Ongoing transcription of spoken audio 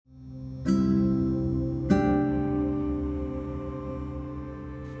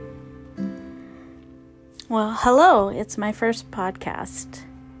Well, hello, it's my first podcast,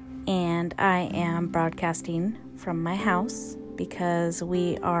 and I am broadcasting from my house because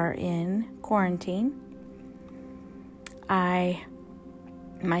we are in quarantine. I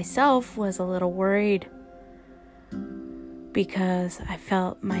myself was a little worried because I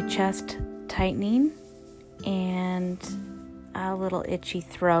felt my chest tightening and a little itchy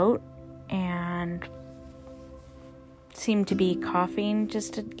throat and seemed to be coughing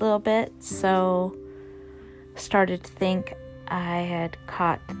just a little bit, so started to think I had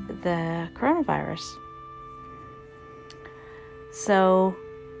caught the coronavirus. So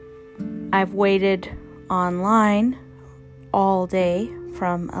I've waited online all day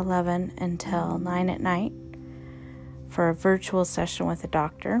from 11 until 9 at night for a virtual session with a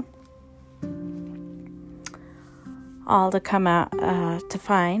doctor, all to come out to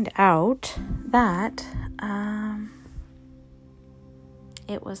find out that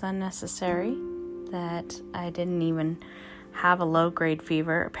it was unnecessary, that I didn't even have a low-grade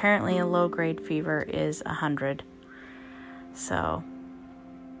fever. Apparently a low-grade fever is 100. So,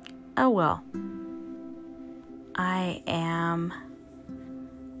 oh well. I am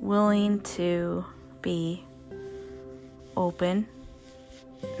willing to be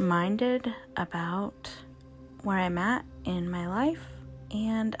open-minded about where I'm at in my life,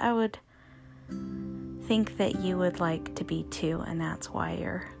 and I would think that you would like to be too, and that's why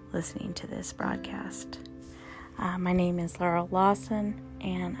you're listening to this broadcast. My name is Laurel Lawson,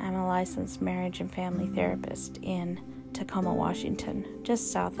 and I'm a licensed marriage and family therapist in Tacoma, Washington,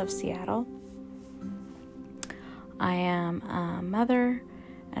 just south of Seattle. I am a mother,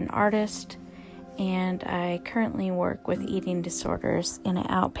 an artist, and I currently work with eating disorders in an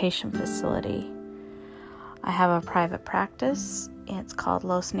outpatient facility. I have a private practice. It's called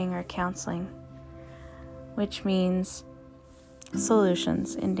Løsninger Counseling, which means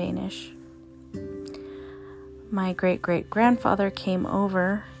solutions in Danish. My great-great-grandfather came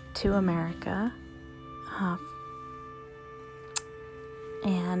over to America,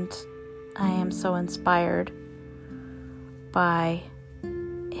 and I am so inspired by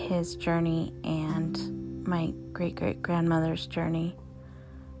his journey and my great-great-grandmother's journey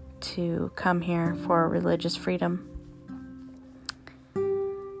to come here for religious freedom.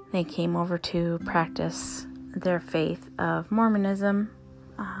 They came over to practice their faith of Mormonism,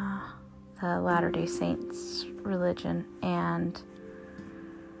 the Latter-day Saints religion, and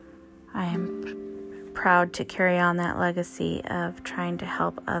I am proud to carry on that legacy of trying to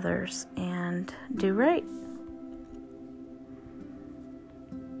help others and do right.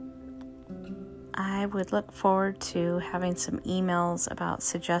 I would look forward to having some emails about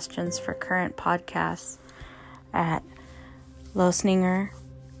suggestions for current podcasts at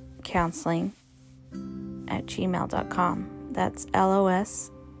LøsningerCounseling@gmail.com. That's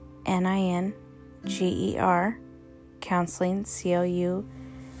LOSNINGER counseling, COUNSELING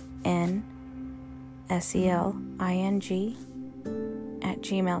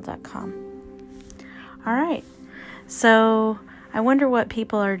 @gmail.com. All right. So I wonder what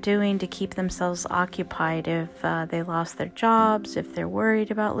people are doing to keep themselves occupied if they lost their jobs, if they're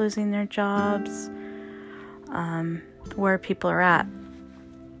worried about losing their jobs, where people are at.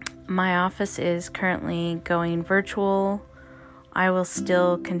 My office is currently going virtual. I will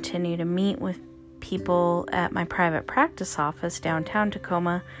still continue to meet with people at my private practice office downtown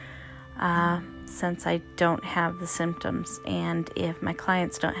Tacoma since I don't have the symptoms. And if my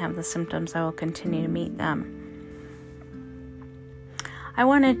clients don't have the symptoms, I will continue to meet them. I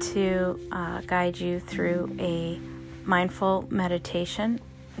wanted to guide you through a mindful meditation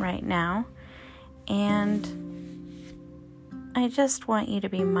right now, and I just want you to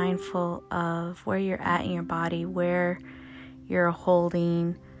be mindful of where you're at in your body, where you're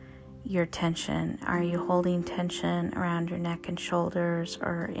holding your tension. Are you holding tension around your neck and shoulders,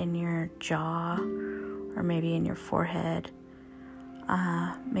 or in your jaw, or maybe in your forehead?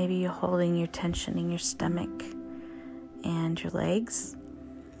 Maybe you're holding your tension in your stomach and your legs.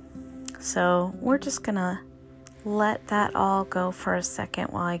 So we're just going to let that all go for a second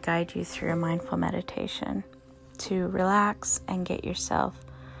while I guide you through a mindful meditation to relax and get yourself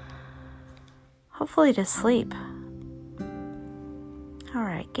hopefully to sleep. All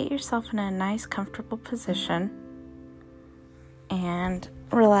right, get yourself in a nice, comfortable position and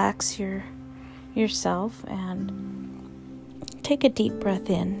relax yourself and take a deep breath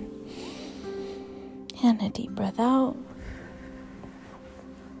in and a deep breath out.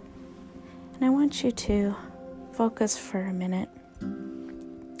 And I want you to focus for a minute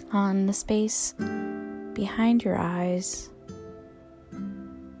on the space behind your eyes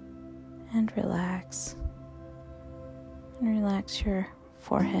and relax. And relax your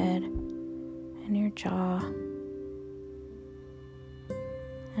forehead and your jaw,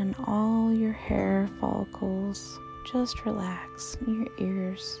 and all your hair follicles just relax in your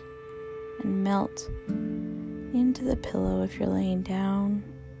ears and melt into the pillow if you're laying down.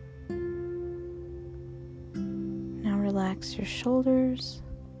 Now relax your shoulders,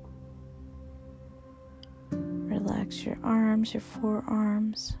 relax your arms, your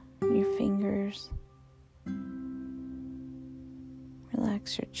forearms, your fingers.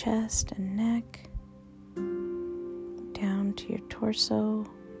 Relax your chest and neck, down to your torso,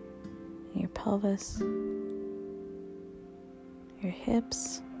 your pelvis, your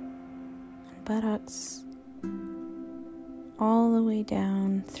hips and buttocks, all the way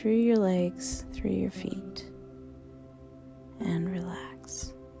down through your legs, through your feet, and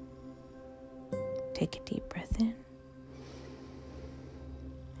relax. Take a deep breath in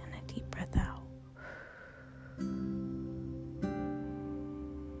and a deep breath out.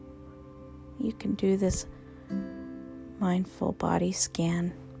 You can do this mindful body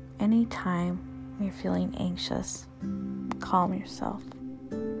scan anytime you're feeling anxious. Calm yourself.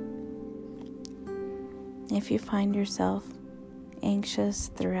 If you find yourself anxious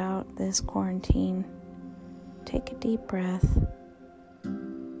throughout this quarantine, take a deep breath.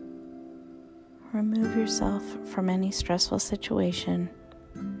 Remove yourself from any stressful situation.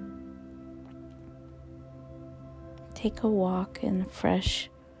 Take a walk in the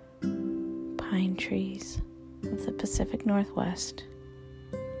fresh pine trees of the Pacific Northwest.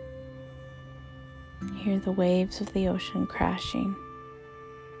 Hear the waves of the ocean crashing.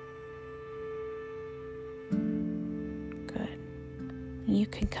 Good. You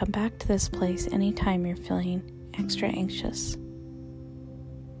can come back to this place anytime you're feeling extra anxious.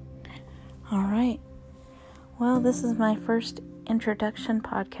 All right. Well, this is my first introduction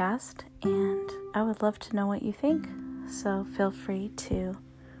podcast, and I would love to know what you think. So feel free to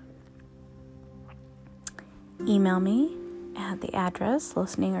email me at the address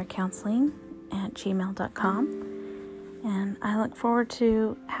listeningercounseling@gmail.com, and I look forward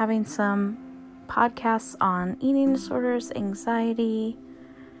to having some podcasts on eating disorders, anxiety,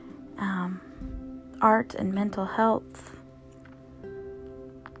 art and mental health,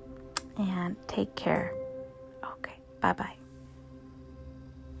 and take care. Okay, bye-bye.